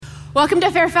Welcome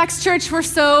to Fairfax Church. We're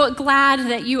so glad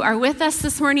that you are with us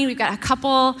this morning. We've got a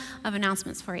couple of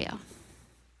announcements for you.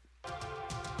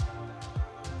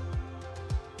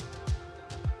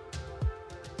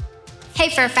 Hey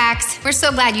Fairfax, we're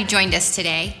so glad you joined us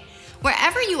today.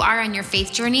 Wherever you are on your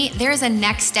faith journey, there is a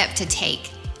next step to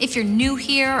take. If you're new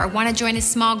here or want to join a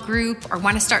small group or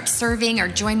want to start serving or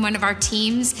join one of our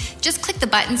teams, just click the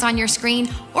buttons on your screen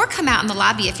or come out in the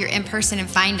lobby if you're in person and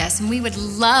find us, and we would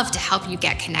love to help you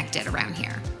get connected around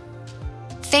here.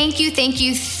 Thank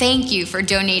you for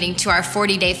donating to our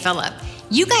 40-day fill-up.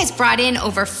 You guys brought in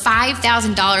over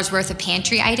 $5,000 worth of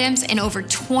pantry items and over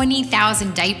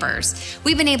 20,000 diapers.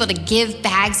 We've been able to give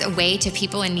bags away to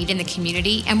people in need in the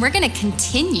community, and we're going to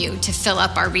continue to fill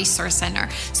up our resource center.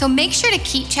 So make sure to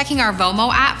keep checking our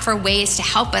Vomo app for ways to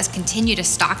help us continue to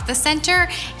stock the center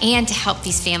and to help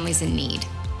these families in need.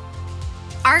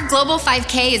 Our Global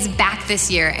 5K is back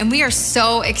this year, and we are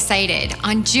so excited.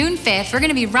 On June 5th, we're going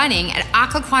to be running at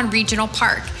Occoquan Regional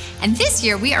Park. And this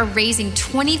year, we are raising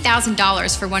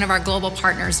 $20,000 for one of our global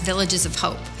partners, Villages of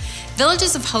Hope.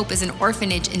 Villages of Hope is an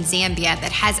orphanage in Zambia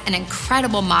that has an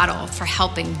incredible model for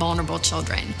helping vulnerable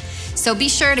children. So be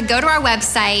sure to go to our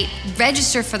website,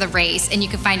 register for the race, and you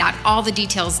can find out all the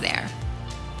details there.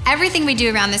 Everything we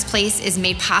do around this place is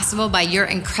made possible by your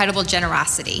incredible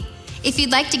generosity. If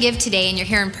you'd like to give today and you're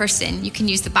here in person, you can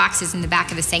use the boxes in the back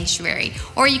of the sanctuary,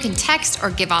 or you can text or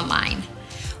give online.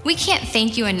 We can't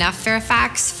thank you enough,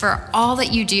 Fairfax, for all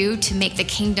that you do to make the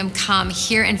kingdom come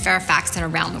here in Fairfax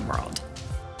and around the world.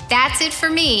 That's it for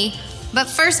me. But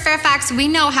first, Fairfax, we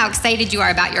know how excited you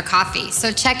are about your coffee,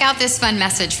 so check out this fun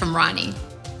message from Ronnie.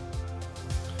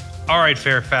 All right,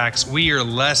 Fairfax, we are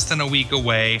less than a week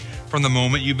away from the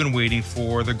moment you've been waiting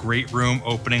for, the Great Room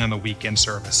opening on the weekend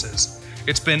services.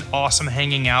 It's been awesome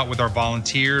hanging out with our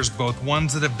volunteers, both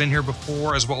ones that have been here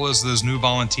before as well as those new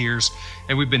volunteers,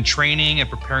 and we've been training and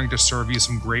preparing to serve you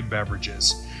some great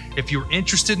beverages. If you're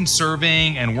interested in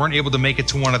serving and weren't able to make it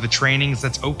to one of the trainings,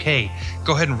 that's okay.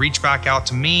 Go ahead and reach back out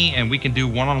to me and we can do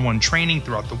one-on-one training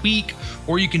throughout the week,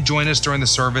 or you can join us during the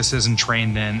services and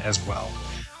train then as well.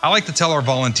 I like to tell our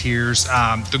volunteers,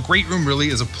 the Great Room really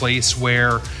is a place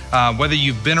where whether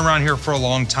you've been around here for a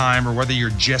long time or whether you're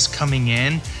just coming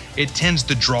in, it tends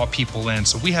to draw people in.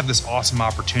 So we have this awesome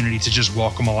opportunity to just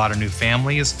welcome a lot of new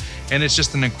families, and it's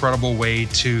just an incredible way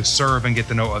to serve and get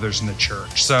to know others in the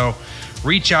church. So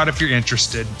reach out if you're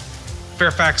interested.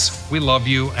 Fairfax, we love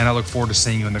you, and I look forward to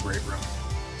seeing you in the Great Room.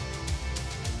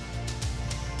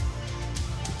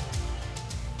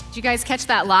 Did you guys catch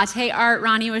that latte art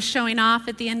Ronnie was showing off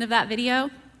at the end of that video?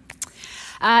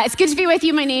 It's good to be with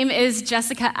you. My name is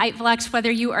Jessica Eitvlecht. Whether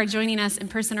you are joining us in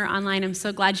person or online, I'm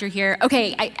so glad you're here.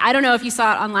 Okay, I don't know if you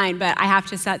saw it online, but I have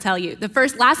to tell you.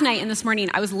 Last night and this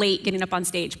morning, I was late getting up on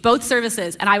stage, both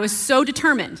services, and I was so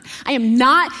determined. I am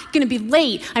not going to be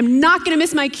late. I'm not going to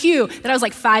miss my cue that I was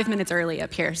like 5 minutes early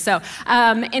up here. So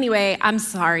anyway, I'm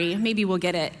sorry. Maybe we'll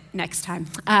get it next time.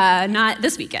 Not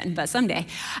this weekend, but someday.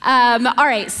 All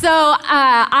right, so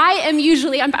I'm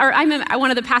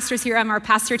one of the pastors here. I'm our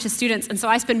pastor to students, and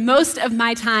so I spend most of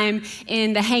my time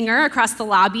in the hangar across the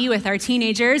lobby with our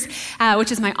teenagers, which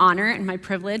is my honor and my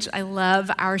privilege. I love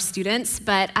our students,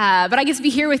 but I get to be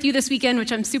here with you this weekend,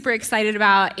 which I'm super excited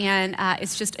about, and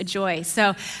it's just a joy.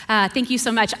 So thank you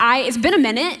so much. It's been a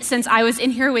minute since I was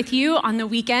in here with you on the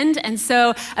weekend, and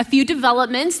so a few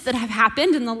developments that have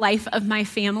happened in the life of my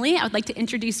family. I would like to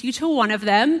introduce you to one of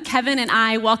them. Kevin and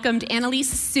I welcomed Annalise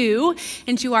Sue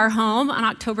into our home on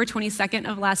October 22nd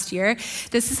of last year.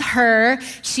 This is her.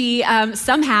 She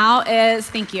somehow is,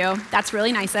 thank you, that's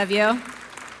really nice of you.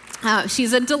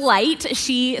 She's a delight.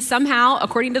 She somehow,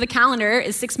 according to the calendar,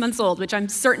 is 6 months old, which I'm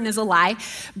certain is a lie,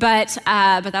 but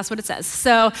that's what it says.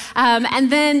 So,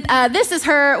 and then this is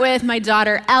her with my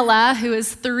daughter, Ella, who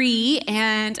is 3,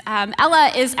 and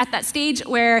Ella is at that stage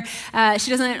where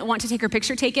she doesn't want to take her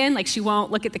picture taken, like she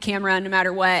won't look at the camera no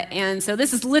matter what, and so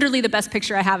this is literally the best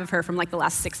picture I have of her from like the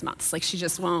last 6 months. Like she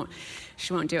just won't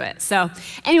do it. So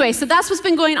anyway, so that's what's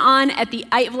been going on at the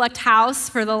Eitvlecht house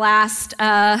for the last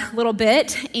little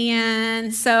bit.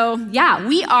 And so, yeah,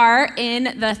 we are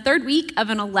in the third week of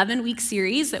an 11-week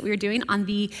series that we are doing on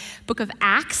the book of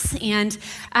Acts. And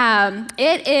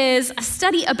it is a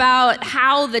study about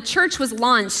how the church was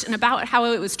launched and about how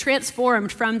it was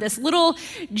transformed from this little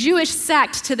Jewish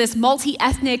sect to this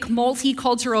multi-ethnic,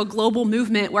 multicultural global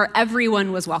movement where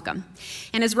everyone was welcome.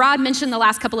 And as Rod mentioned the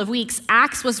last couple of weeks,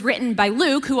 Acts was written by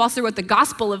Luke, who also wrote the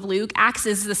Gospel of Luke. Acts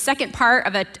is the second part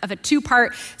of a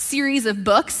two-part series of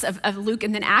books of Luke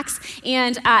and then Acts. Acts,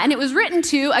 and it was written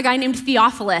to a guy named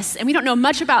Theophilus. And we don't know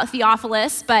much about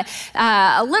Theophilus, but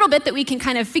a little bit that we can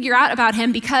kind of figure out about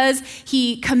him because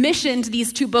he commissioned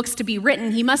these two books to be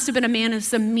written. He must have been a man of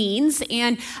some means,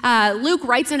 and Luke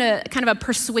writes in a kind of a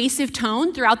persuasive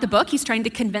tone throughout the book. He's trying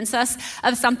to convince us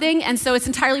of something, and so it's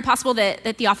entirely possible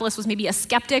that Theophilus was maybe a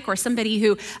skeptic or somebody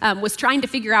who was trying to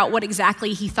figure out what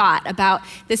exactly he thought about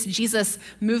this Jesus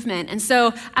movement. And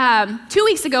so 2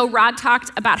 weeks ago, Rod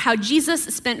talked about how Jesus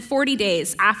spent 40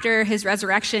 days after his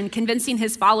resurrection convincing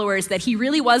his followers that he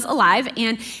really was alive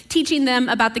and teaching them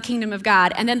about the kingdom of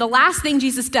God. And then the last thing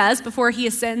Jesus does before he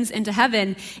ascends into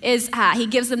heaven is he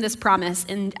gives them this promise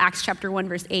in Acts chapter 1,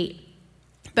 verse 8.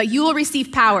 But you will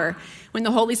receive power when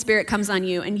the Holy Spirit comes on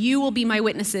you, and you will be my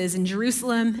witnesses in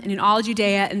Jerusalem and in all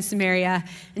Judea and Samaria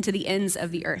and to the ends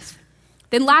of the earth.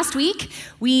 Then last week,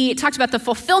 we talked about the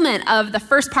fulfillment of the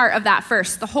first part of that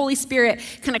verse, the Holy Spirit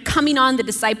kind of coming on the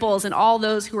disciples and all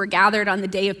those who were gathered on the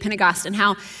day of Pentecost, and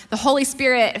how the Holy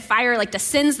Spirit fire like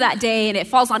descends that day, and it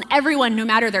falls on everyone, no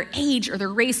matter their age or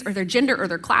their race or their gender or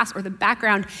their class or their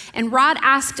background. And Rod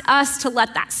asked us to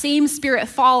let that same Spirit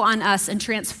fall on us and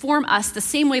transform us the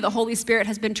same way the Holy Spirit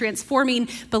has been transforming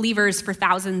believers for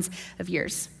thousands of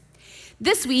years.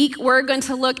 This week, we're going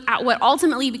to look at what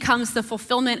ultimately becomes the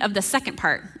fulfillment of the second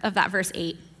part of that verse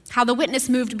 8, how the witness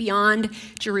moved beyond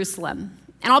Jerusalem.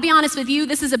 And I'll be honest with you,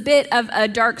 this is a bit of a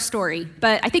dark story,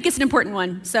 but I think it's an important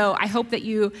one, so I hope that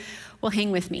you will hang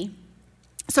with me.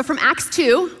 So from Acts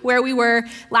 2, where we were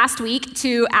last week,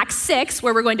 to Acts 6,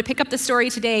 where we're going to pick up the story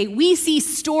today, we see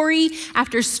story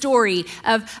after story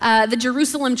of the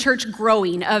Jerusalem church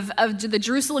growing, of the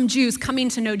Jerusalem Jews coming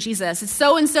to know Jesus.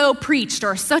 So-and-so preached,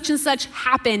 or such and such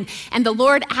happened, and the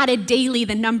Lord added daily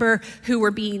the number who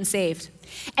were being saved.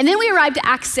 And then we arrived at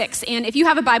Acts 6, and if you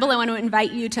have a Bible, I want to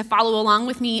invite you to follow along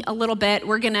with me a little bit.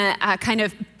 We're going to kind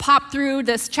of pop through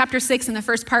this chapter 6 and the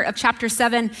first part of chapter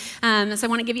 7, so I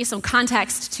want to give you some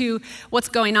context to what's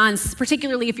going on,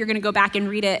 particularly if you're going to go back and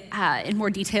read it in more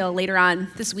detail later on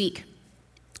this week.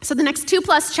 So the next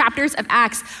 2+ chapters of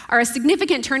Acts are a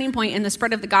significant turning point in the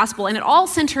spread of the gospel, and it all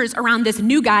centers around this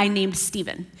new guy named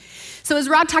Stephen. So as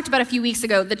Rod talked about a few weeks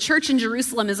ago, the church in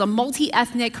Jerusalem is a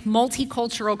multi-ethnic,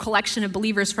 multicultural collection of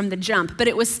believers from the jump, but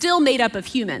it was still made up of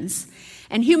humans.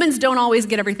 And humans don't always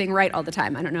get everything right all the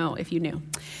time. I don't know if you knew.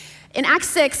 In Acts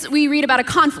 6, we read about a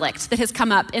conflict that has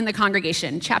come up in the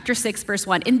congregation. Chapter 6, verse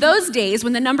 1. In those days,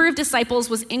 when the number of disciples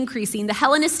was increasing, the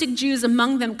Hellenistic Jews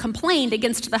among them complained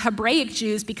against the Hebraic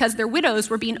Jews because their widows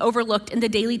were being overlooked in the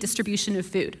daily distribution of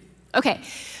food. Okay,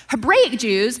 Hebraic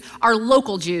Jews are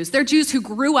local Jews. They're Jews who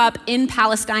grew up in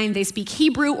Palestine. They speak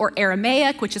Hebrew or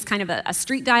Aramaic, which is kind of a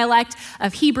street dialect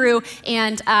of Hebrew,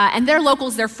 and they're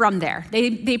locals. They're from there.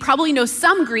 They probably know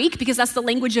some Greek because that's the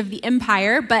language of the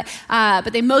empire, but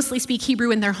they mostly speak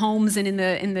Hebrew in their homes and in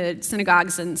the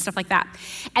synagogues and stuff like that.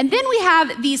 And then we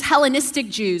have these Hellenistic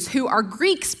Jews who are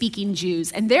Greek-speaking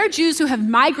Jews, and they're Jews who have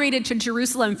migrated to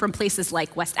Jerusalem from places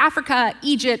like West Africa,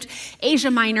 Egypt,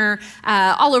 Asia Minor,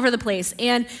 all over the place.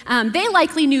 And they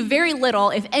likely knew very little,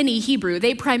 if any, Hebrew.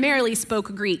 They primarily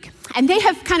spoke Greek. And they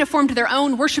have kind of formed their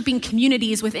own worshiping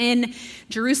communities within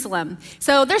Jerusalem.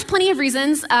 So there's plenty of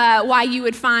reasons why you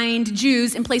would find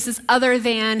Jews in places other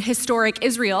than historic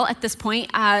Israel at this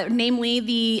point, namely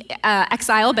the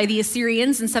exile by the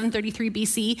Assyrians in 733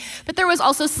 BC. But there was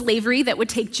also slavery that would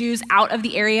take Jews out of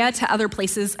the area to other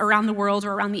places around the world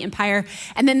or around the empire.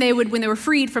 And then they would, when they were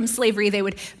freed from slavery, they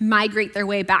would migrate their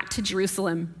way back to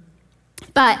Jerusalem.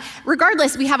 But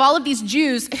regardless, we have all of these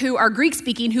Jews who are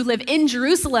Greek-speaking who live in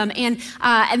Jerusalem, and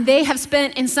they have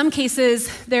spent, in some cases,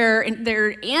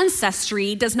 their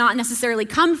ancestry does not necessarily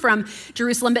come from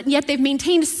Jerusalem, but yet they've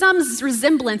maintained some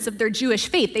resemblance of their Jewish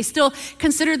faith. They still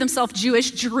consider themselves Jewish.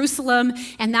 Jerusalem,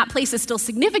 and that place is still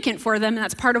significant for them, and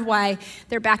that's part of why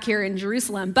they're back here in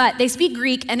Jerusalem. But they speak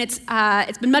Greek, and it's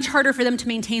been much harder for them to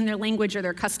maintain their language or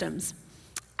their customs.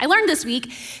 I learned this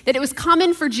week that it was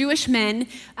common for Jewish men,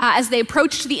 as they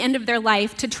approached the end of their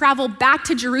life, to travel back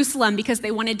to Jerusalem because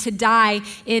they wanted to die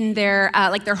in their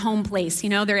home place,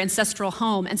 their ancestral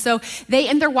home. And so they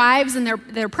and their wives and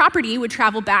their property would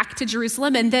travel back to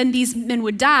Jerusalem, and then these men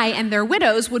would die, and their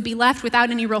widows would be left without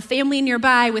any real family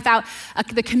nearby, without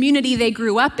the community they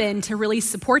grew up in to really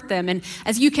support them. And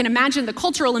as you can imagine, the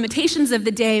cultural limitations of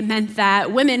the day meant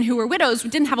that women who were widows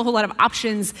didn't have a whole lot of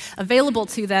options available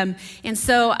to them. And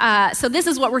so so this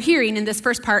is what we're hearing in this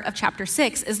first part of chapter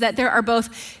 6, is that there are both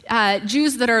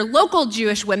Jews that are local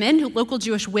Jewish women, local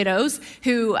Jewish widows,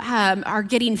 who are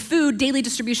getting food, daily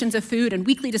distributions of food and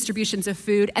weekly distributions of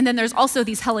food. And then there's also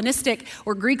these Hellenistic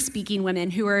or Greek-speaking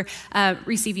women who are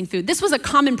receiving food. This was a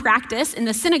common practice in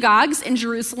the synagogues in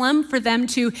Jerusalem for them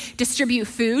to distribute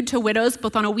food to widows,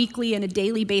 both on a weekly and a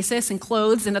daily basis, and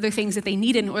clothes and other things that they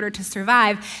needed in order to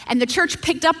survive. And the church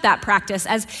picked up that practice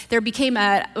as there became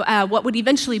what would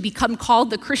eventually become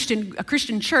called a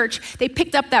Christian church. They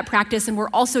picked up that practice and were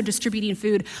also distributing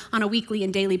food on a weekly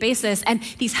and daily basis. And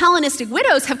these Hellenistic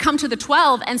widows have come to the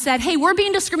 12 and said, hey, we're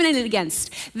being discriminated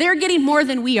against. They're getting more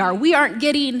than we are. We aren't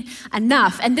getting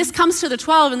enough. And this comes to the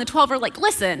 12, and the 12 are like,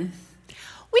 listen,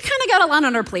 we kind of got a lot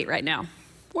on our plate right now.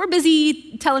 We're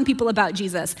busy telling people about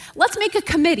Jesus. Let's make a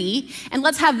committee and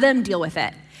let's have them deal with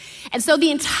it. And so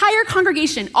the entire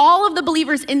congregation, all of the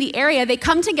believers in the area, they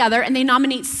come together and they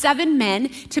nominate 7 men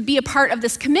to be a part of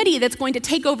this committee that's going to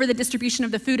take over the distribution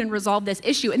of the food and resolve this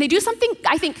issue. And they do something,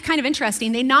 I think, kind of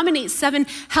interesting. They nominate 7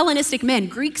 Hellenistic men,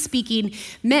 Greek-speaking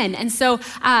men. And so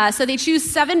they choose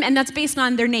 7, and that's based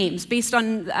on their names, based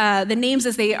on the names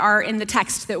as they are in the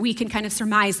text, that we can kind of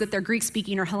surmise that they're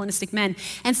Greek-speaking or Hellenistic men.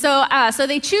 And so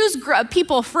they choose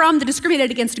people from the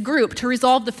discriminated against group to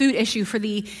resolve the food issue for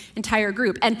the entire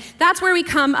group. And that's where we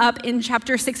come up in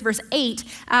chapter 6, verse 8,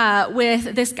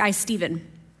 with this guy, Stephen.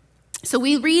 So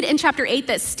we read in chapter 8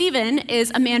 that Stephen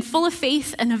is a man full of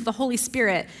faith and of the Holy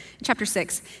Spirit, in chapter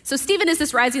 6. So Stephen is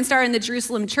this rising star in the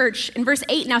Jerusalem church. In verse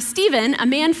 8, now Stephen, a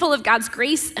man full of God's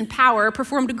grace and power,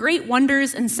 performed great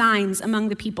wonders and signs among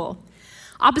the people.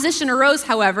 Opposition arose,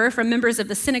 however, from members of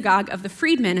the synagogue of the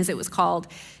freedmen, as it was called,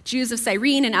 Jews of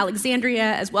Cyrene and Alexandria,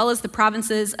 as well as the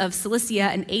provinces of Cilicia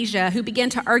and Asia, who began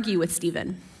to argue with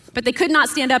Stephen. But they could not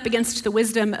stand up against the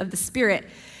wisdom of the Spirit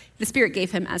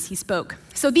gave him as he spoke.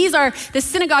 So these are the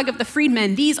synagogue of the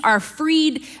freedmen. These are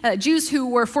freed Jews who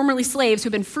were formerly slaves,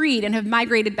 who've been freed and have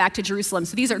migrated back to Jerusalem.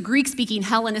 So these are Greek-speaking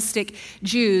Hellenistic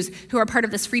Jews who are part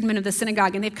of this freedmen of the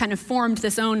synagogue, and they've kind of formed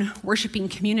this own worshiping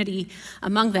community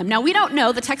among them. Now, we don't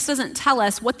know, the text doesn't tell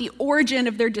us what the origin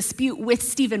of their dispute with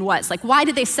Stephen was. Like, why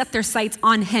did they set their sights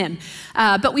on him?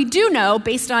 But we do know,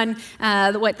 based on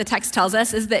what the text tells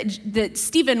us, is that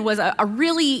Stephen was a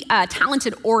really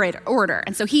talented orator,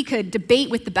 and so he could debate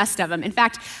with the best of them. In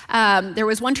fact, there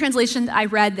was one translation that I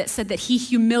read that said that he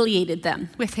humiliated them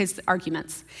with his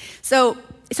arguments. So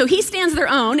he stands their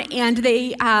own, and they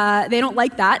don't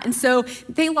like that, and so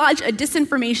they lodge a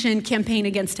disinformation campaign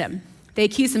against him. They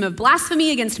accuse him of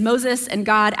blasphemy against Moses and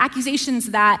God,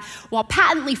 accusations that, while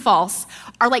patently false,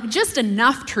 are like just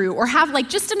enough true, or have like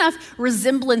just enough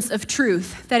resemblance of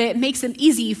truth that it makes them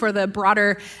easy for the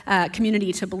broader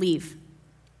community to believe.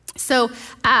 So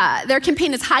their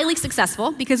campaign is highly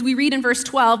successful because we read in verse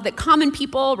 12 that common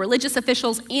people, religious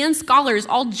officials, and scholars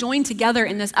all join together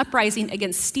in this uprising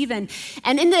against Stephen.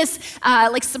 And in this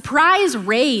surprise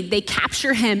raid, they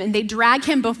capture him and they drag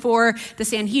him before the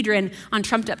Sanhedrin on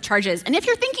trumped up charges. And if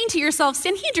you're thinking to yourself,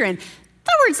 Sanhedrin,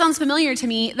 that word sounds familiar to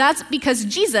me, that's because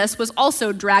Jesus was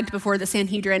also dragged before the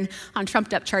Sanhedrin on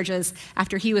trumped up charges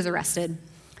after he was arrested.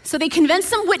 So they convince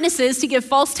some witnesses to give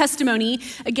false testimony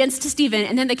against Stephen,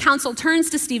 and then the council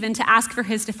turns to Stephen to ask for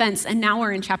his defense, and now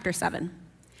we're in chapter 7.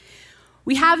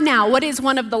 We have now what is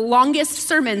one of the longest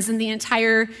sermons in the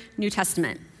entire New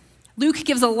Testament. Luke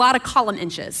gives a lot of column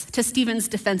inches to Stephen's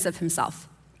defense of himself.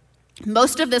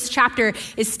 Most of this chapter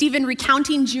is Stephen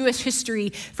recounting Jewish history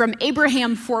from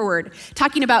Abraham forward,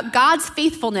 talking about God's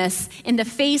faithfulness in the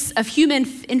face of human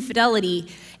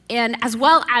infidelity, and as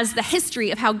well as the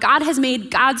history of how God has made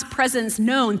God's presence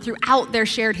known throughout their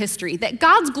shared history. That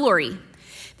God's glory,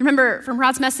 remember from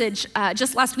Rod's message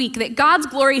just last week, that God's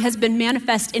glory has been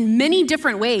manifest in many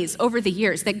different ways over the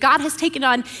years, that God has taken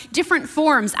on different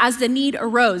forms as the need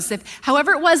arose.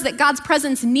 However it was that God's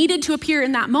presence needed to appear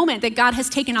in that moment, that God has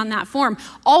taken on that form,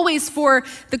 always for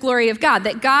the glory of God.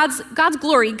 That God's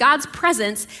glory, God's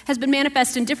presence has been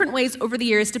manifest in different ways over the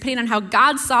years, depending on how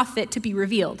God saw fit to be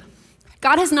revealed.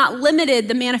 God has not limited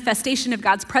the manifestation of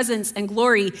God's presence and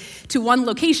glory to one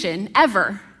location,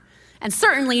 ever, and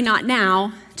certainly not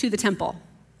now to the temple.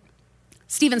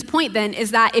 Stephen's point then is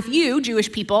that if you,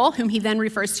 Jewish people, whom he then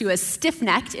refers to as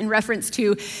stiff-necked in reference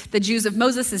to the Jews of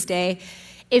Moses' day,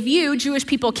 if you, Jewish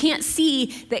people, can't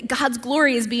see that God's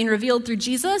glory is being revealed through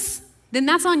Jesus, then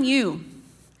that's on you.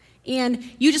 And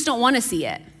you just don't want to see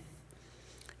it.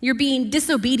 You're being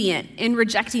disobedient in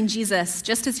rejecting Jesus,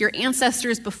 just as your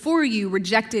ancestors before you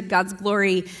rejected God's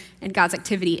glory and God's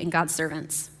activity and God's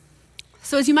servants.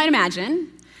 So as you might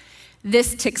imagine,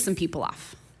 this ticks some people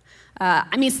off.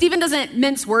 Stephen doesn't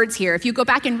mince words here. If you go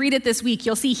back and read it this week,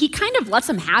 you'll see he kind of lets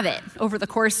them have it over the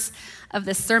course of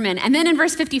this sermon. And then in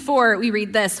verse 54, we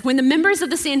read this: when the members of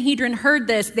the Sanhedrin heard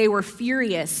this, they were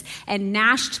furious and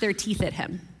gnashed their teeth at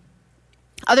him.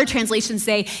 Other translations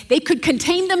say they could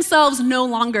contain themselves no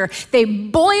longer. They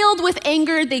boiled with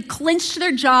anger, they clenched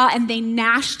their jaw, and they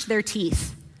gnashed their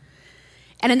teeth.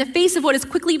 And in the face of what is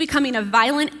quickly becoming a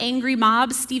violent, angry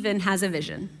mob, Stephen has a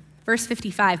vision. Verse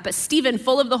 55, but Stephen,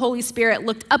 full of the Holy Spirit,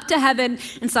 looked up to heaven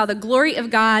and saw the glory of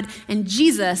God and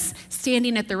Jesus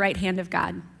standing at the right hand of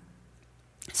God.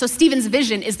 So Stephen's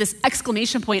vision is this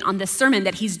exclamation point on this sermon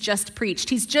that he's just preached.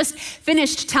 He's just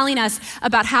finished telling us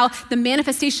about how the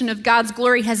manifestation of God's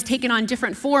glory has taken on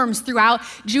different forms throughout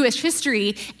Jewish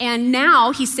history. And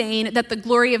now he's saying that the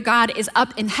glory of God is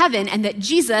up in heaven and that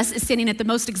Jesus is standing at the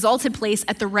most exalted place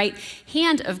at the right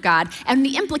hand of God. And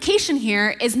the implication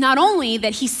here is not only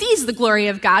that he sees the glory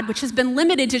of God, which has been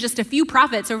limited to just a few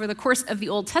prophets over the course of the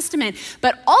Old Testament,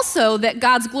 but also that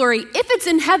God's glory, if it's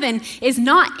in heaven, is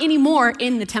not anymore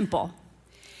in the temple.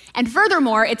 And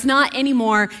furthermore, it's not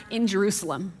anymore in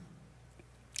Jerusalem.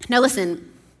 Now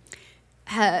listen,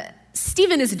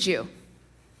 Stephen is a Jew.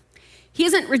 He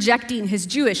isn't rejecting his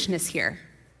Jewishness here.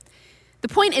 The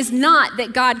point is not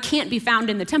that God can't be found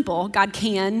in the temple. God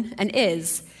can and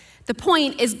is. The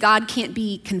point is God can't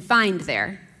be confined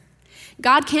there.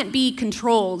 God can't be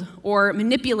controlled or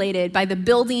manipulated by the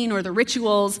building or the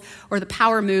rituals or the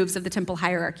power moves of the temple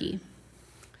hierarchy.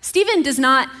 Stephen does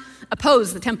not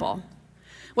oppose the temple.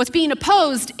 What's being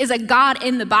opposed is a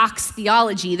God-in-the-box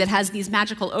theology that has these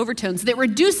magical overtones that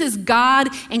reduces God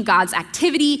and God's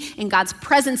activity and God's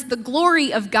presence, the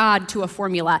glory of God, to a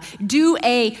formula. Do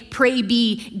A, pray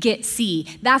B, get C.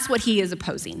 That's what he is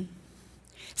opposing.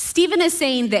 Stephen is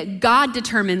saying that God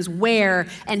determines where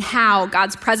and how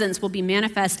God's presence will be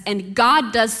manifest, and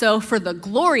God does so for the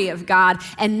glory of God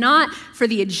and not for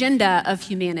the agenda of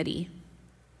humanity.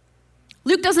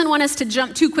 Luke doesn't want us to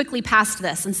jump too quickly past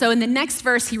this, and so in the next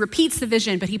verse, he repeats the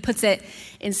vision, but he puts it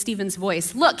in Stephen's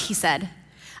voice. Look, he said,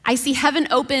 I see heaven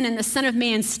open and the Son of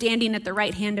Man standing at the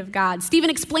right hand of God.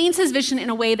 Stephen explains his vision in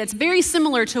a way that's very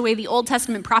similar to the way the Old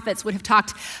Testament prophets would have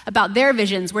talked about their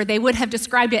visions, where they would have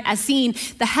described it as seeing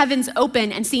the heavens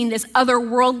open and seeing this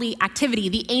otherworldly activity,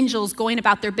 the angels going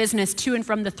about their business to and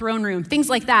from the throne room. Things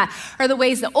like that are the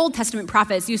ways the Old Testament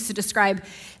prophets used to describe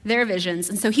their visions.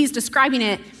 And so he's describing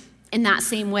it in that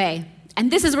same way. And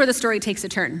this is where the story takes a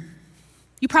turn.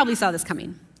 You probably saw this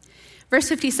coming. Verse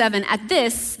 57, at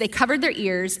this, they covered their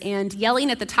ears and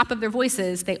yelling at the top of their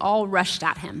voices, they all rushed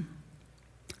at him.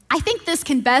 I think this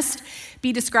can best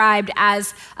be described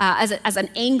as an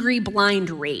angry, blind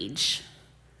rage.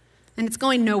 And it's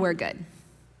going nowhere good.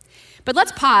 But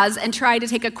let's pause and try to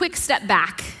take a quick step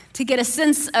back to get a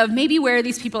sense of maybe where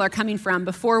these people are coming from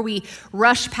before we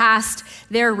rush past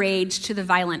their rage to the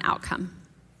violent outcome.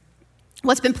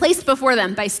 What's been placed before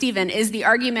them by Stephen is the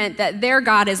argument that their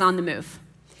God is on the move,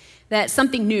 that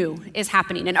something new is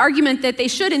happening, an argument that they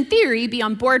should, in theory, be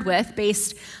on board with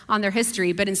based on their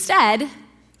history, but instead,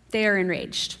 they are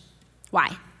enraged.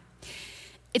 Why?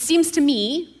 It seems to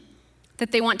me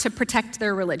that they want to protect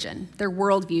their religion, their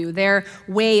worldview, their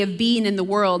way of being in the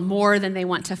world more than they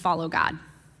want to follow God.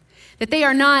 That they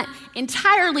are not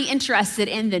entirely interested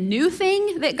in the new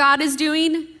thing that God is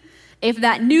doing if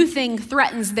that new thing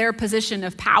threatens their position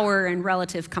of power and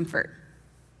relative comfort.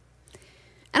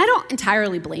 And I don't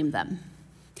entirely blame them.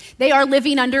 They are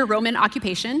living under Roman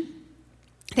occupation.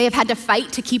 They have had to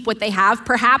fight to keep what they have.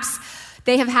 Perhaps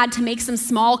they have had to make some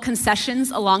small concessions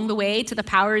along the way to the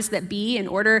powers that be in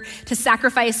order to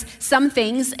sacrifice some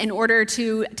things in order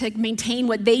to maintain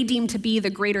what they deem to be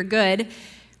the greater good,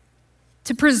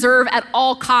 to preserve at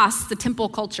all costs the temple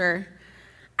culture.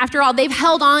 After all, they've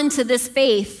held on to this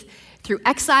faith through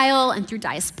exile and through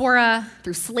diaspora,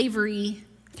 through slavery,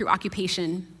 through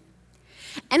occupation.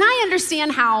 And I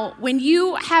understand how when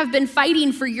you have been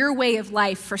fighting for your way of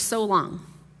life for so long,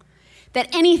 that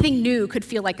anything new could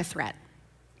feel like a threat,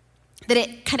 that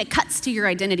it kind of cuts to your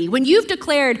identity. When you've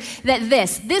declared that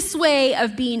this way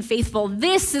of being faithful,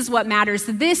 this is what matters,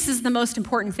 this is the most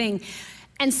important thing,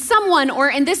 and someone, or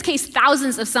in this case,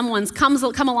 thousands of someone's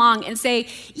come along and say,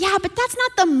 yeah, but that's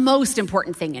not the most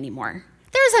important thing anymore.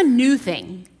 There's a new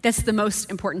thing that's the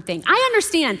most important thing. I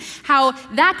understand how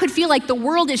that could feel like the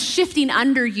world is shifting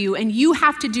under you and you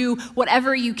have to do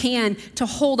whatever you can to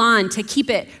hold on, to keep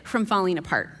it from falling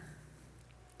apart.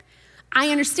 I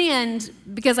understand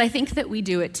because I think that we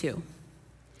do it too.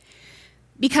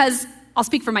 Because I'll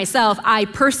speak for myself, I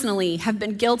personally have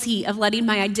been guilty of letting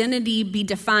my identity be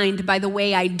defined by the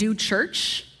way I do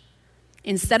church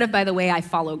instead of by the way I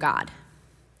follow God.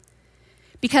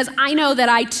 because I know that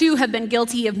I too have been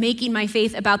guilty of making my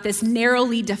faith about this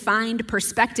narrowly defined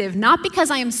perspective, not because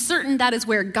I am certain that is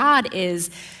where God is,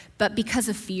 but because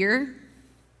of fear,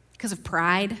 because of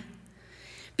pride,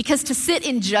 because to sit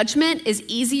in judgment is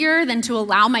easier than to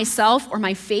allow myself or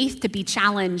my faith to be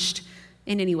challenged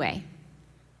in any way.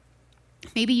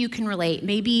 Maybe you can relate.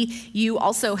 Maybe you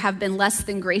also have been less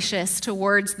than gracious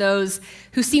towards those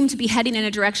who seem to be heading in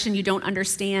a direction you don't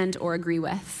understand or agree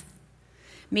with.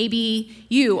 Maybe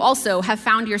you also have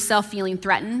found yourself feeling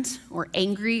threatened or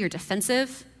angry or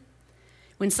defensive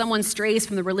when someone strays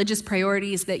from the religious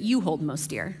priorities that you hold most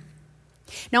dear.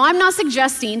 Now, I'm not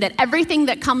suggesting that everything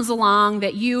that comes along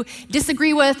that you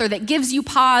disagree with or that gives you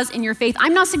pause in your faith,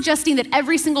 I'm not suggesting that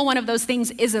every single one of those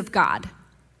things is of God.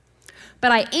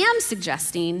 But I am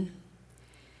suggesting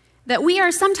that we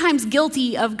are sometimes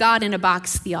guilty of God in a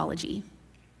box theology.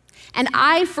 And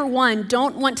I, for one,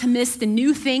 don't want to miss the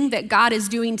new thing that God is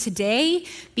doing today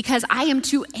because I am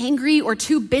too angry or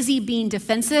too busy being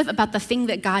defensive about the thing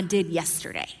that God did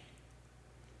yesterday.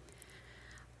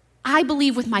 I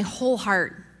believe with my whole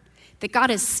heart that God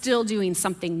is still doing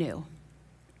something new,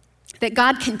 that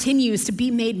God continues to be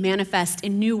made manifest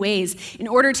in new ways in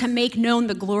order to make known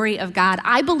the glory of God.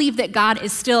 I believe that God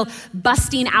is still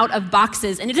busting out of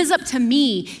boxes, and it is up to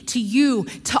me, to you,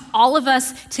 to all of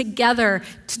us together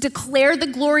to declare the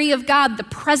glory of God, the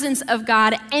presence of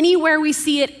God, anywhere we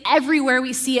see it, everywhere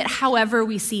we see it, however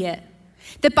we see it.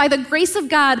 That by the grace of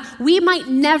God, we might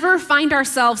never find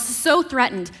ourselves so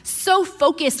threatened, so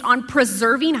focused on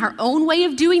preserving our own way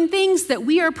of doing things that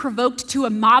we are provoked to a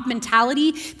mob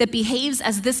mentality that behaves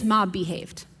as this mob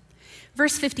behaved.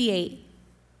 Verse 58,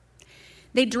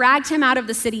 they dragged him out of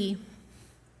the city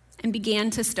and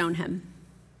began to stone him.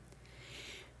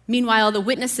 Meanwhile, the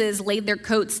witnesses laid their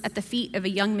coats at the feet of a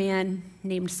young man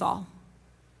named Saul.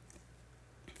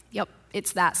 Yep,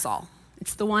 it's that Saul.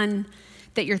 It's the one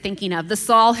that you're thinking of. The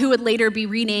Saul who would later be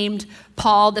renamed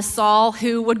Paul, the Saul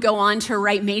who would go on to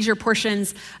write major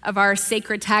portions of our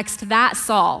sacred text. That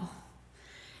Saul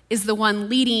is the one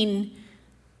leading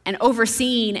and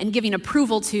overseeing and giving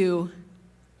approval to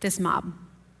this mob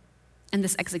and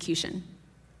this execution.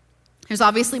 There's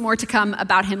obviously more to come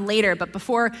about him later, but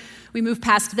before we move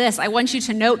past this, I want you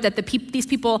to note that these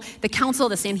people, the council,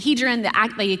 the Sanhedrin,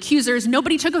 the accusers,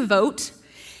 nobody took a vote.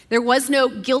 There was no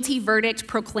guilty verdict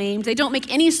proclaimed. They don't make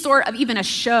any sort of even a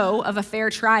show of a fair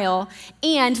trial.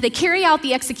 And they carry out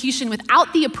the execution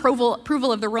without the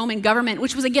approval of the Roman government,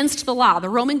 which was against the law. The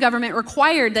Roman government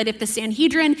required that if the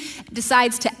Sanhedrin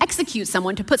decides to execute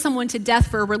someone, to put someone to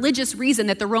death for a religious reason,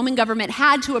 that the Roman government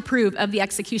had to approve of the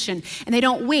execution. And they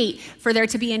don't wait for there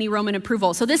to be any Roman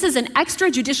approval. So this is an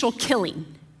extrajudicial killing.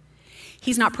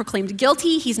 He's not proclaimed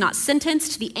guilty. He's not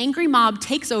sentenced. The angry mob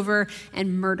takes over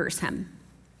and murders him.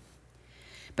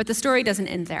 But the story doesn't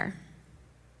end there.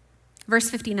 Verse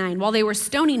 59, while they were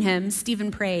stoning him,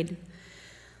 Stephen prayed,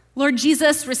 "Lord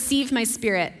Jesus, receive my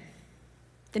spirit."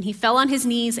 Then he fell on his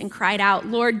knees and cried out,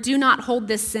 "Lord, do not hold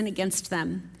this sin against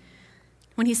them."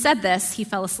 When he said this, he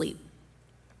fell asleep.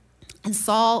 And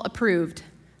Saul approved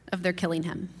of their killing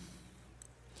him.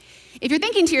 If you're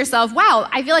thinking to yourself, wow,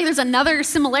 I feel like there's another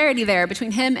similarity there between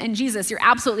him and Jesus, you're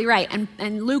absolutely right.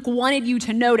 And Luke wanted you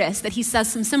to notice that he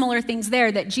says some similar things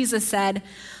there that Jesus said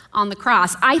on the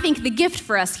cross. I think the gift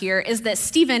for us here is that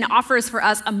Stephen offers for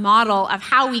us a model of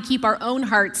how we keep our own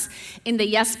hearts in the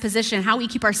yes position, how we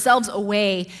keep ourselves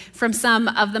away from some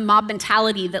of the mob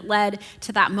mentality that led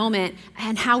to that moment,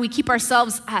 and how we keep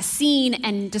ourselves seeing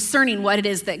and discerning what it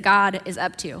is that God is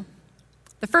up to.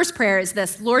 The first prayer is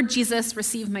this: Lord Jesus,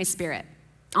 receive my spirit.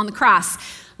 On the cross,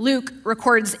 Luke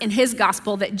records in his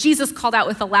gospel that Jesus called out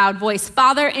with a loud voice,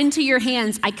 "Father, into your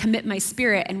hands I commit my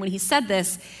spirit." And when he said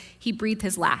this, he breathed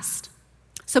his last.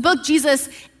 So both Jesus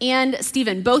and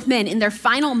Stephen, both men in their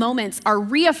final moments, are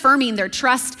reaffirming their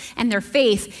trust and their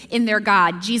faith in their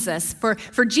God, Jesus.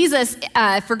 For Jesus,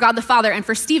 for God the Father, and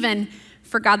for Stephen,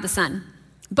 for God the Son.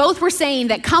 Both were saying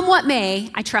that come what may,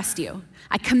 I trust you.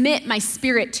 I commit my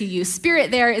spirit to you.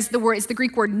 Spirit there is the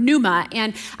Greek word pneuma,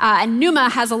 and pneuma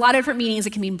has a lot of different meanings. It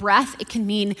can mean breath, it can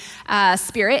mean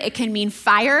spirit, it can mean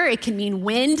fire, it can mean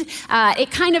wind.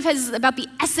 It kind of has about the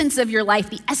essence of your life,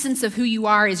 the essence of who you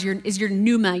are is your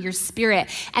pneuma, your spirit.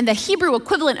 And the Hebrew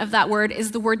equivalent of that word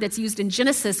is the word that's used in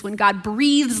Genesis when God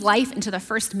breathes life into the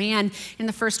first man and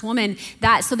the first woman.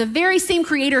 So the very same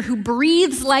creator who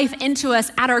breathes life into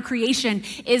us at our creation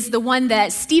is the one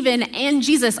that Stephen and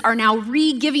Jesus are now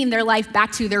re-giving their life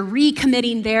back to. They're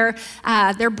recommitting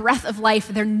their breath of life,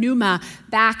 their pneuma,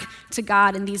 back to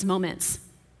God in these moments.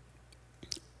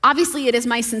 Obviously, it is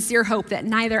my sincere hope that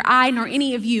neither I nor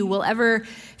any of you will ever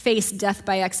face death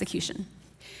by execution.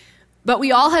 But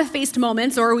we all have faced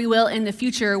moments, or we will in the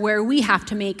future, where we have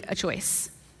to make a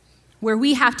choice, where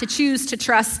we have to choose to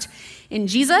trust in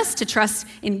Jesus, to trust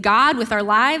in God with our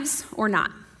lives or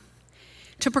not,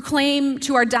 to proclaim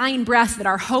to our dying breath that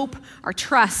our hope, our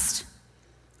trust,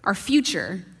 our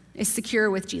future is secure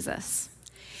with Jesus.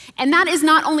 And that is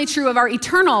not only true of our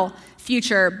eternal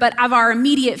future, but of our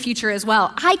immediate future as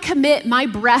well. I commit my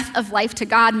breath of life to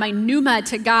God, my pneuma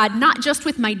to God, not just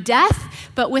with my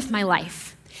death, but with my life.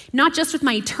 Not just with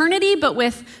my eternity, but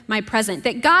with my present.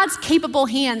 That God's capable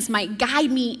hands might guide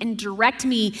me and direct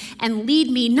me and lead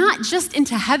me, not just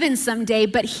into heaven someday,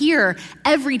 but here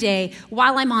every day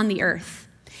while I'm on the earth.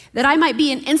 That I might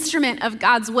be an instrument of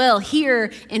God's will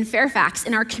here in Fairfax,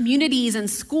 in our communities and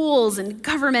schools and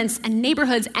governments and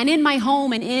neighborhoods and in my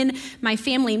home and in my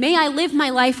family. May I live my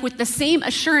life with the same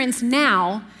assurance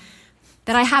now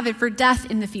that I have it for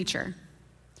death in the future.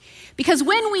 Because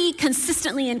when we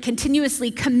consistently and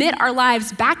continuously commit our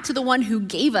lives back to the one who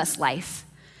gave us life,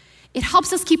 it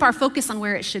helps us keep our focus on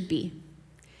where it should be,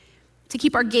 to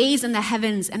keep our gaze in the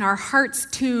heavens and our hearts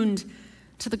tuned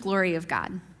to the glory of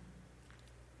God.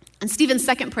 And Stephen's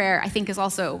second prayer, I think, is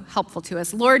also helpful to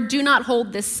us. Lord, do not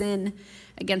hold this sin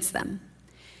against them.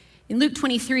 In Luke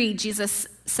 23, Jesus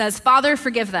says, Father,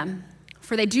 forgive them,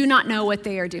 for they do not know what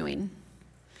they are doing.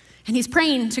 And he's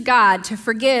praying to God to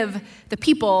forgive the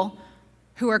people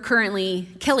who are currently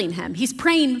killing him. He's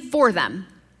praying for them.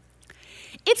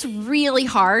 It's really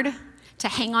hard to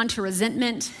hang on to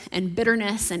resentment and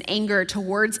bitterness and anger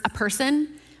towards a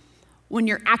person when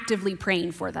you're actively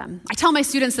praying for them. I tell my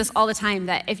students this all the time,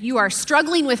 that if you are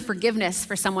struggling with forgiveness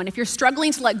for someone, if you're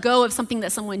struggling to let go of something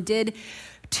that someone did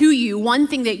to you, one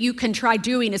thing that you can try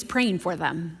doing is praying for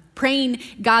them. Praying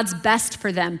God's best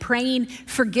for them, praying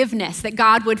forgiveness, that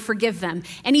God would forgive them.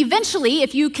 And eventually,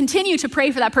 if you continue to pray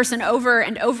for that person over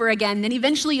and over again, then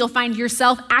eventually you'll find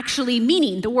yourself actually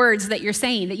meaning the words that you're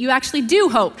saying, that you actually do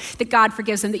hope that God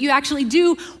forgives them, that you actually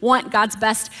do want God's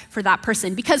best for that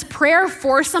person. Because prayer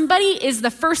for somebody is the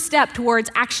first step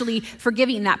towards actually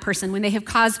forgiving that person when they have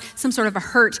caused some sort of a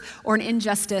hurt or an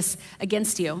injustice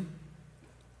against you.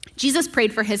 Jesus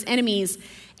prayed for his enemies,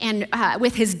 and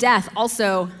with his death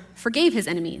also forgave his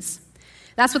enemies.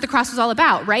 That's what the cross was all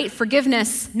about, right?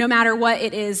 Forgiveness, no matter what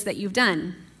it is that you've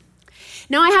done.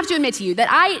 Now, I have to admit to you that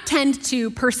I tend to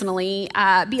personally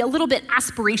be a little bit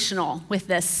aspirational with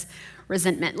this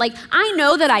resentment. Like, I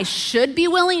know that I should be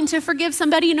willing to forgive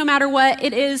somebody no matter what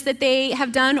it is that they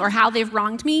have done or how they've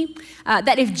wronged me.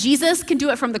 That if Jesus can do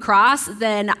it from the cross,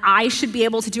 then I should be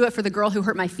able to do it for the girl who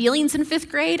hurt my feelings in 5th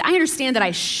grade. I understand that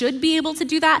I should be able to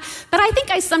do that, but I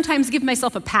think I sometimes give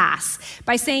myself a pass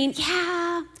by saying,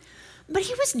 yeah, but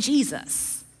he was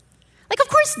Jesus. Like, of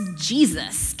course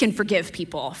Jesus can forgive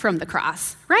people from the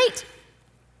cross, right?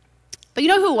 But you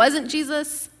know who wasn't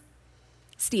Jesus?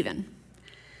 Stephen.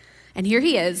 And here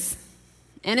he is,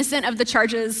 innocent of the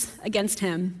charges against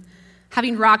him,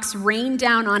 having rocks rain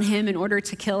down on him in order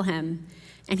to kill him,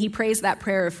 and he prays that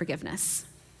prayer of forgiveness.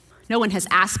 No one has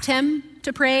asked him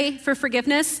to pray for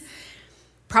forgiveness.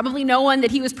 Probably no one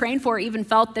that he was praying for even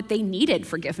felt that they needed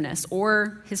forgiveness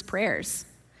or his prayers.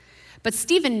 But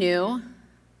Stephen knew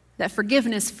that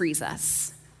forgiveness frees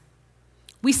us.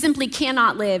 We simply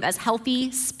cannot live as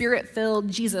healthy, spirit-filled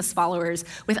Jesus followers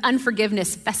with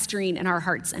unforgiveness festering in our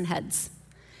hearts and heads.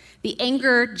 The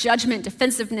anger, judgment,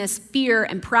 defensiveness, fear,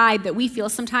 and pride that we feel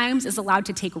sometimes is allowed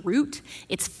to take root.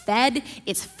 It's fed,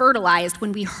 it's fertilized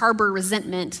when we harbor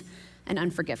resentment and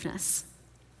unforgiveness.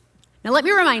 Now, let me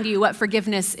remind you what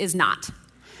forgiveness is not.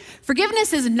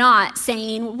 Forgiveness is not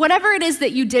saying, whatever it is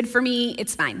that you did for me,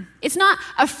 it's fine. It's not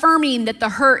affirming that the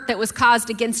hurt that was caused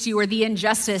against you or the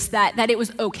injustice, that it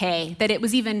was okay, that it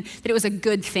was a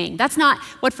good thing. That's not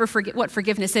what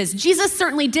forgiveness is. Jesus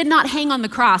certainly did not hang on the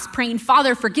cross praying,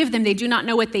 Father, forgive them, they do not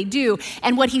know what they do.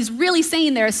 And what he's really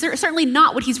saying there is certainly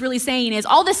not what he's really saying is,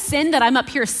 all this sin that I'm up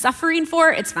here suffering for,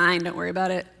 it's fine, don't worry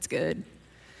about it, it's good.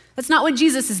 That's not what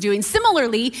Jesus is doing.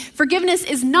 Similarly, forgiveness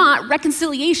is not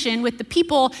reconciliation with the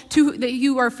people that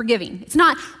you are forgiving. It's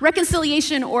not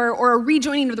reconciliation or a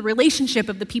rejoining of the relationship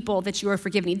of the people that you are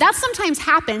forgiving. That sometimes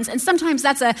happens, and sometimes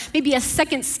that's maybe a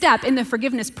second step in the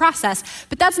forgiveness process,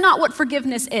 but that's not what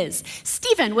forgiveness is.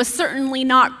 Stephen was certainly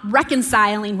not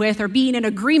reconciling with or being in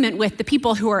agreement with the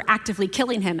people who are actively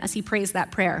killing him as he prays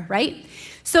that prayer, right?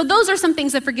 So those are some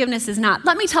things that forgiveness is not.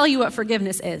 Let me tell you what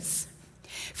forgiveness is.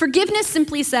 Forgiveness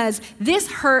simply says, this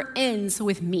hurt ends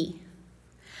with me.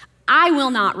 I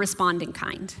will not respond in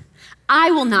kind.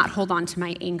 I will not hold on to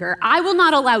my anger. I will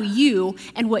not allow you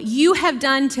and what you have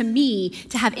done to me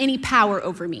to have any power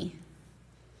over me.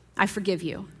 I forgive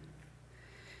you.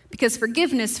 Because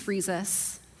forgiveness frees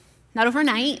us, not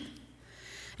overnight,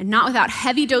 and not without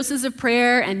heavy doses of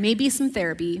prayer and maybe some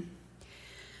therapy.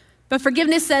 But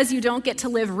forgiveness says you don't get to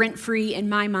live rent-free in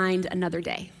my mind another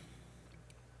day.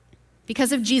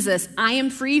 Because of Jesus, I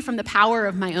am free from the power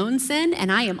of my own sin,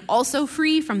 and I am also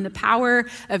free from the power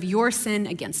of your sin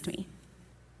against me.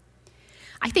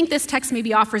 I think this text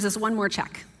maybe offers us one more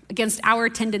check against our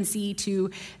tendency to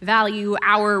value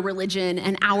our religion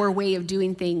and our way of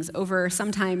doing things over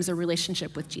sometimes a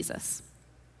relationship with Jesus.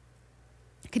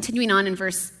 Continuing on in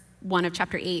verse 1 of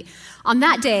chapter 8, on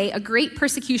that day, a great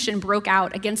persecution broke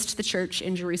out against the church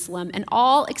in Jerusalem, and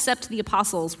all except the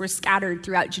apostles were scattered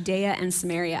throughout Judea and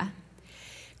Samaria.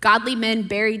 Godly men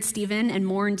buried Stephen and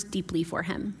mourned deeply for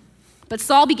him. But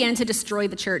Saul began to destroy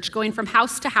the church. Going from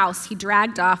house to house, he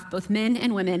dragged off both men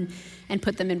and women and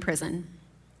put them in prison.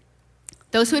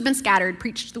 Those who had been scattered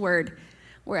preached the word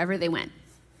wherever they went.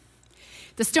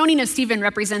 The stoning of Stephen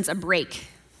represents a break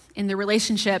in the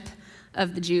relationship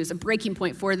of the Jews, a breaking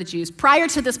point for the Jews. Prior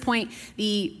to this point,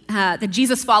 the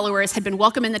Jesus followers had been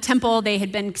welcome in the temple. They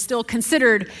had been still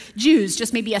considered Jews,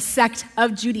 just maybe a sect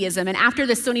of Judaism. And after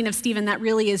the stoning of Stephen, that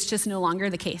really is just no longer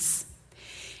the case.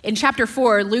 In chapter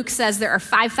 4, Luke says there are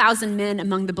 5,000 men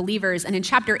among the believers, and in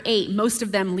chapter 8, most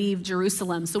of them leave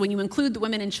Jerusalem. So when you include the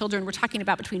women and children, we're talking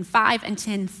about between 5,000 and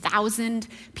 10,000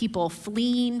 people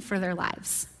fleeing for their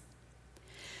lives.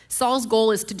 Saul's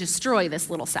goal is to destroy this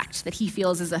little sect that he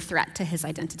feels is a threat to his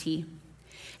identity.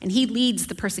 And he leads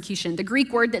the persecution. The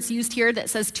Greek word that's used here that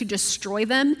says to destroy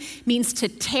them means to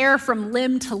tear from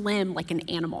limb to limb like an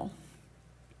animal.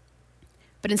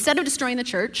 But instead of destroying the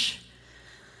church,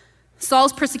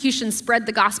 Saul's persecution spread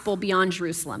the gospel beyond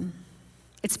Jerusalem.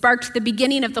 It sparked the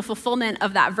beginning of the fulfillment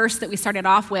of that verse that we started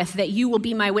off with, that you will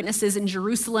be my witnesses in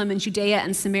Jerusalem and Judea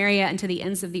and Samaria and to the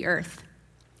ends of the earth.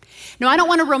 Now, I don't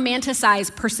want to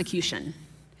romanticize persecution.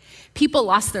 People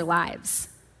lost their lives.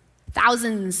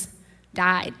 Thousands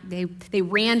died. They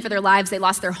ran for their lives. They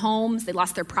lost their homes. They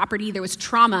lost their property. There was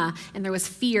trauma, and there was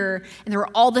fear, and there were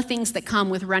all the things that come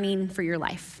with running for your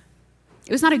life.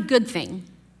 It was not a good thing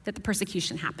that the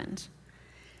persecution happened.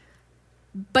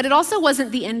 But it also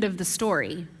wasn't the end of the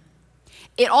story.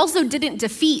 It also didn't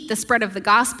defeat the spread of the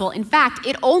gospel. In fact,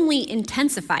 it only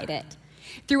intensified it.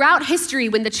 Throughout history,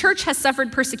 when the church has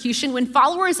suffered persecution, when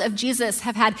followers of Jesus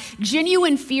have had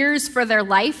genuine fears for their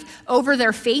life over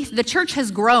their faith, the church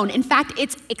has grown. In fact,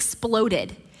 it's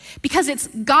exploded because it's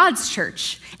God's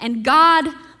church, and God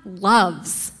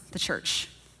loves the church.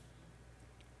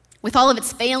 With all of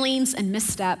its failings and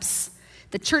missteps,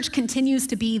 the church continues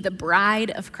to be the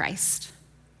bride of Christ,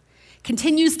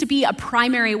 continues to be a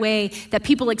primary way that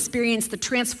people experience the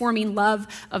transforming love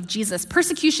of Jesus.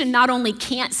 Persecution not only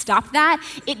can't stop that,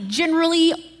 it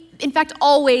generally, in fact,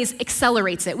 always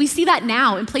accelerates it. We see that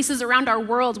now in places around our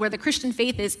world where the Christian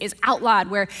faith is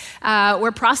outlawed, where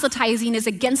proselytizing is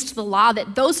against the law,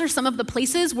 that those are some of the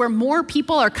places where more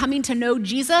people are coming to know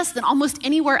Jesus than almost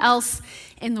anywhere else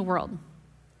in the world.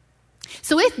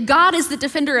 So if God is the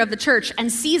defender of the church and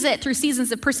sees it through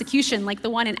seasons of persecution like the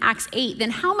one in Acts 8,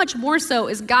 then how much more so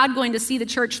is God going to see the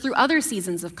church through other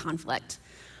seasons of conflict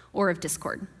or of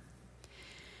discord?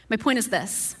 My point is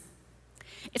this.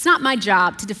 It's not my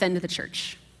job to defend the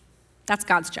church. That's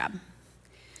God's job.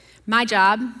 My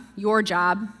job, your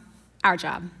job, our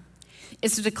job,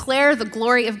 is to declare the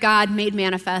glory of God made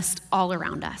manifest all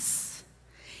around us.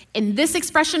 In this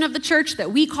expression of the church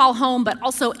that we call home, but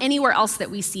also anywhere else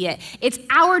that we see it, it's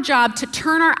our job to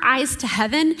turn our eyes to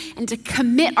heaven and to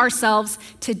commit ourselves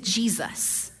to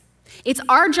Jesus. It's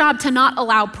our job to not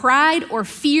allow pride or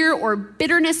fear or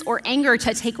bitterness or anger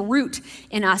to take root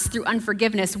in us through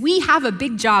unforgiveness. We have a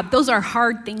big job. Those are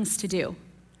hard things to do.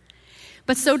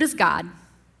 But so does God.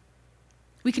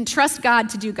 We can trust God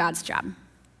to do God's job,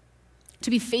 to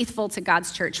be faithful to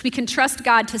God's church. We can trust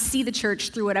God to see the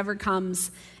church through whatever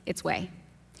comes its way.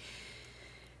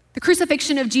 The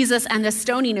crucifixion of Jesus and the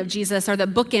stoning of Jesus are the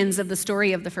bookends of the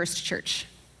story of the first church.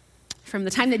 From the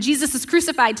time that Jesus is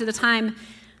crucified to the time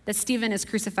that Stephen is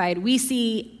crucified, we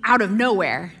see out of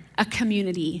nowhere a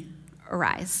community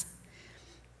arise.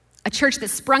 A church that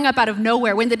sprung up out of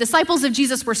nowhere. When the disciples of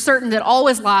Jesus were certain that all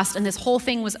was lost and this whole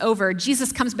thing was over,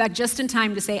 Jesus comes back just in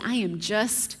time to say, I am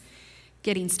just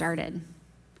getting started.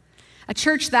 A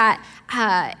church that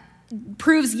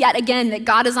proves yet again that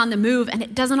God is on the move, and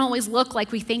it doesn't always look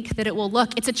like we think that it will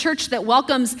look. It's a church that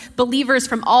welcomes believers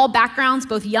from all backgrounds,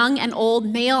 both young and old,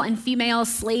 male and female,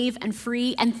 slave and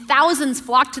free, and thousands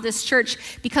flock to this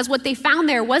church because what they found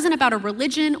there wasn't about a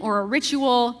religion or a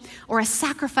ritual or a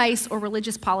sacrifice or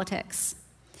religious politics.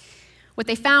 What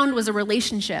they found was a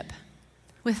relationship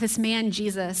with this man,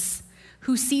 Jesus,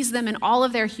 who sees them in all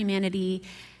of their humanity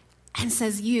and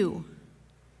says,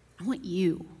 I want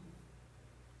you.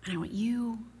 And I want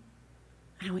you,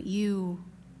 and I want you,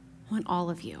 I want all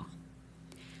of you.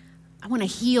 I want to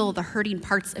heal the hurting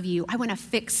parts of you. I want to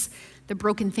fix the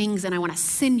broken things, and I want to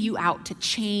send you out to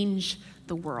change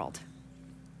the world.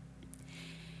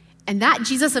 And that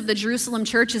Jesus of the Jerusalem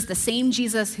church is the same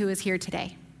Jesus who is here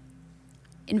today,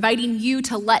 inviting you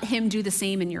to let him do the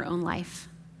same in your own life,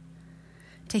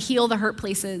 to heal the hurt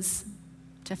places,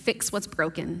 to fix what's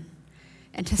broken,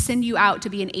 and to send you out to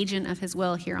be an agent of his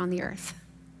will here on the earth.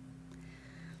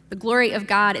 The glory of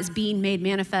God is being made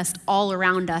manifest all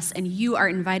around us, and you are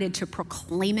invited to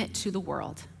proclaim it to the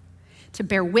world, to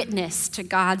bear witness to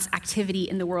God's activity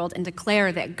in the world and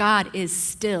declare that God is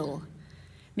still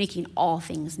making all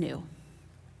things new.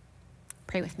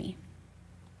 Pray with me.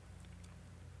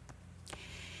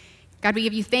 God, we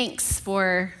give you thanks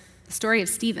for the story of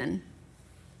Stephen.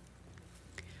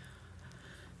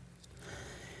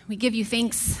 We give you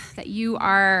thanks that you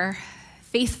are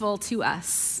faithful to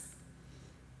us.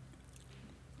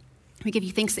 We give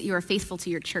you thanks that you are faithful to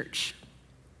your church.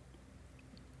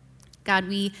 God,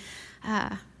 we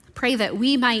pray that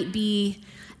we might be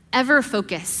ever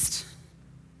focused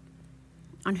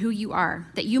on who you are,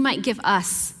 that you might give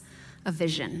us a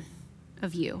vision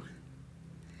of you,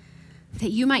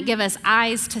 that you might give us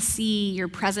eyes to see your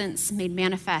presence made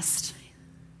manifest,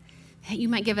 that you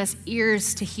might give us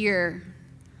ears to hear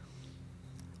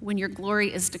when your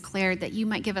glory is declared, that you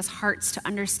might give us hearts to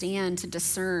understand, to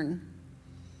discern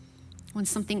when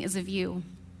something is of you,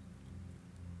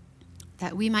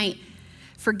 that we might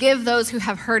forgive those who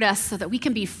have hurt us so that we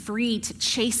can be free to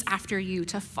chase after you,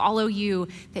 to follow you,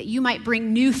 that you might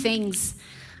bring new things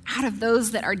out of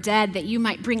those that are dead, that you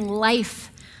might bring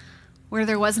life where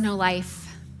there was no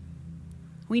life.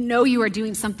 We know you are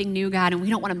doing something new, God, and we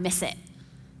don't want to miss it.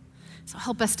 So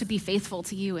help us to be faithful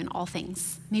to you in all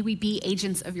things. May we be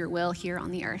agents of your will here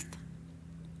on the earth.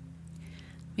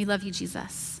 We love you,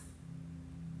 Jesus.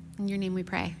 In your name we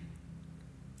pray.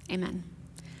 Amen.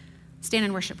 Stand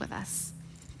and worship with us.